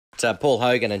Paul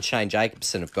Hogan and Shane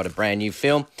Jacobson have got a brand new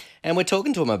film, and we're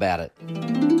talking to them about it.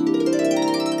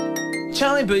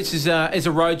 Charlie Boots is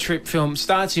a road trip film.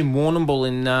 Starts in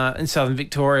Warrnambool in southern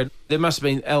Victoria. There must have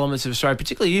been elements of Australia,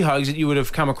 particularly you, Hoges, that you would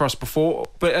have come across before.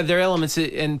 But are there elements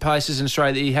in places in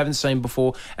Australia that you haven't seen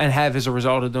before and have as a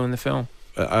result of doing the film?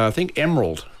 I think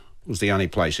Emerald was the only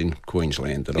place in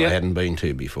Queensland that I hadn't been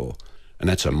to before. And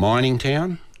that's a mining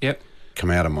town. Yep. Come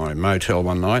out of my motel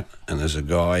one night and there's a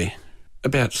guy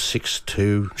about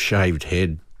 6'2", shaved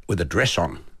head with a dress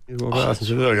on. He walked out and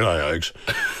said, "Oh, g'day, Hogs."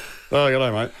 "Oh,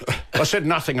 g'day, mate." I said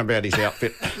nothing about his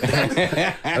outfit.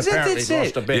 Apparently he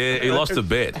lost a bet. Yeah, he lost a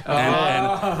bet. So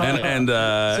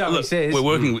look, he says. we're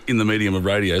working in the medium of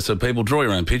radio, so people draw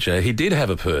your own picture. He did have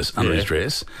a purse under his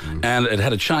dress, and it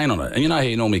had a chain on it. And you know how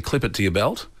you normally clip it to your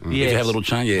belt? If you have a little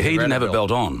chain? Yeah, he didn't have a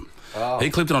belt on. He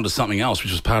clipped it onto something else,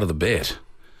 which was part of the bet.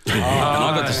 And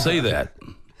I got to see that.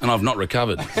 And I've not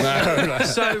recovered.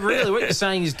 So really what you're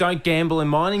saying is don't gamble in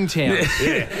mining towns.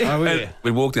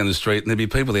 We'd walk down the street and there'd be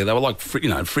people there. They were like,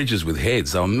 fridges with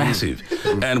heads. They were massive.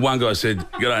 And one guy said,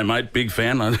 "G'day, mate, big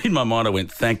fan." And in my mind, I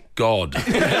went, "Thank God." I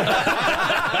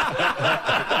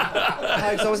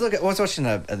was watching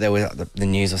the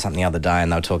news or something the other day,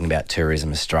 and they were talking about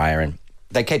Tourism Australia, and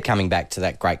they keep coming back to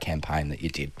that great campaign that you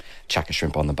did, Chuck a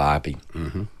Shrimp on the Barbie.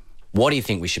 Mm-hmm. What do you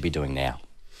think we should be doing now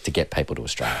to get people to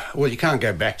Australia? Well, you can't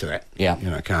go back to that. Yeah.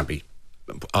 You know, it can't be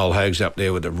old Hogs up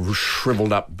there with a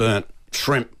shriveled up, burnt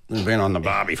shrimp and been on the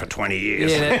Barbie for 20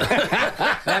 years. Yeah,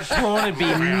 that prawn would be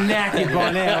knackered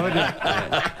by now, wouldn't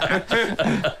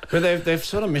it? But they've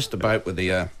sort of missed the boat with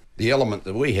the element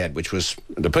that we had, which was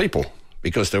the people,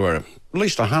 because there were at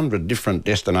least 100 different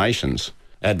destinations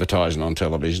advertising on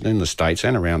television in the States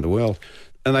and around the world.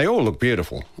 And they all look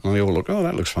beautiful. And they all look, "Oh,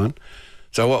 that looks fun."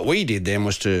 So what we did then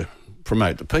was to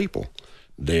promote the people.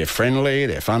 They're friendly,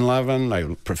 they're fun-loving, they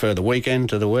prefer the weekend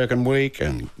to the working week,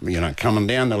 and, coming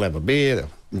down, they'll have a beer, they'll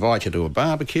invite you to a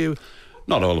barbecue.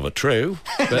 Not all of it true,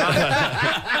 but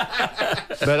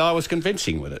I was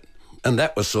convincing with it. And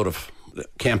that was the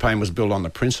campaign was built on the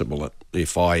principle that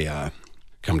if I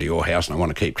come to your house and I want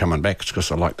to keep coming back, it's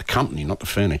because I like the company, not the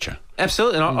furniture.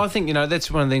 Absolutely, and I think, that's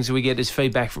one of the things that we get as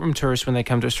feedback from tourists when they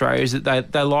come to Australia is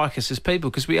that they like us as people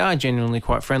because we are genuinely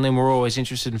quite friendly and we're always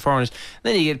interested in foreigners.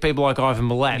 Then you get people like Ivan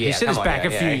Milat who set us back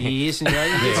a few years and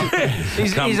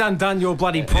he's undone your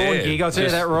bloody prawn gig, I'll tell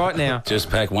you that right now. Just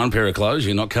pack one pair of clothes,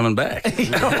 you're not coming back.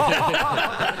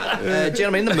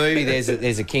 Gentlemen, in the movie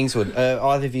there's a Kingswood.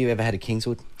 Either of you ever had a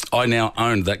Kingswood? I now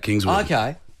owned that Kingswood.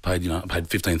 Okay. I paid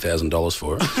 $15,000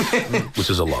 for it,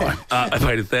 which is a lie. I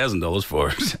paid $1,000 for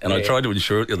it, and I tried to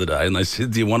insure it the other day, and they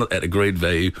said, "Do you want it at agreed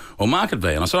value or market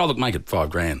value?" And I said, "Oh, look, make it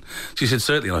 $5,000. She said,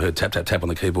 "Certainly." And I heard tap, tap, tap on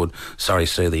the keyboard. "Sorry,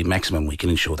 sir, the maximum we can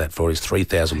insure that for is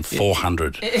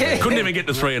 $3,400. Couldn't even get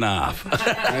to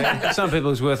 3.5. Some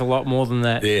people it's worth a lot more than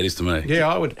that. Yeah, it is to me. Yeah,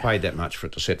 I would have paid that much for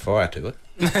it to set fire to it.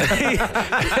 It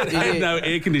had no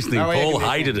air conditioning. Paul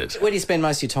hated it. Where do you spend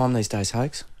most of your time these days,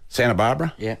 Hogs? Santa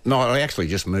Barbara? Yeah. No, I actually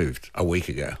just moved a week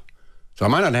ago. So I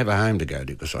may not have a home to go to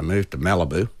because I moved to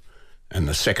Malibu. And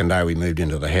the second day we moved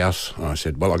into the house, I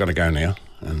said, "Well, I've got to go now,"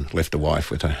 and left the wife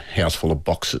with a house full of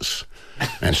boxes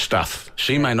and stuff.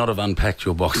 She may not have unpacked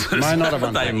your boxes. May not have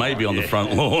unpacked. They may be on the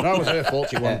front lawn. That was her fault.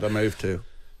 She wanted to move too.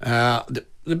 The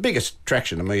biggest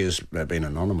attraction to me has been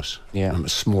anonymous. Yeah. I'm a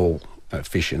small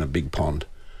fish in a big pond.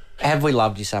 Have we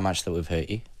loved you so much that we've hurt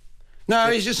you? No,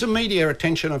 it's just the media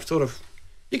attention.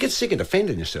 You get sick of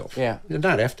defending yourself. Yeah. You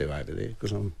don't have to over there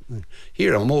because I'm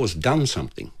always done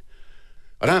something.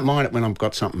 I don't mind it when I've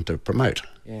got something to promote.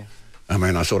 Yeah. I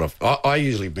mean, I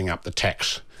usually bring up the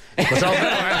tax. Because the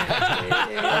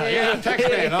tax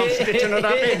man, I'm stitching it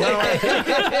up in.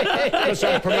 Because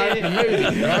I'm promoting the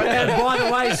movie, right? And by the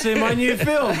way, see my new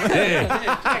film. If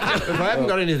I haven't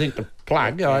got anything to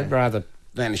plug, I'd rather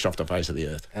vanish off the face of the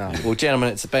earth. Oh, well, gentlemen,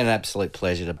 it's been an absolute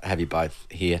pleasure to have you both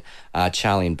here.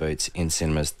 Charlie and Boots in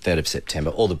cinemas, 3rd of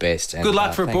September. All the best. And, good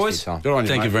luck for it, thanks boys. For your time. Good on you,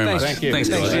 Thank mate. you very much. Thank you. Thanks,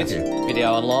 guys. Thank you.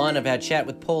 Video online of our chat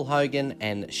with Paul Hogan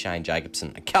and Shane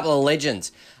Jacobson. A couple of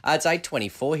legends. It's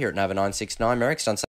 8:24 here at Nova 969. Merrick.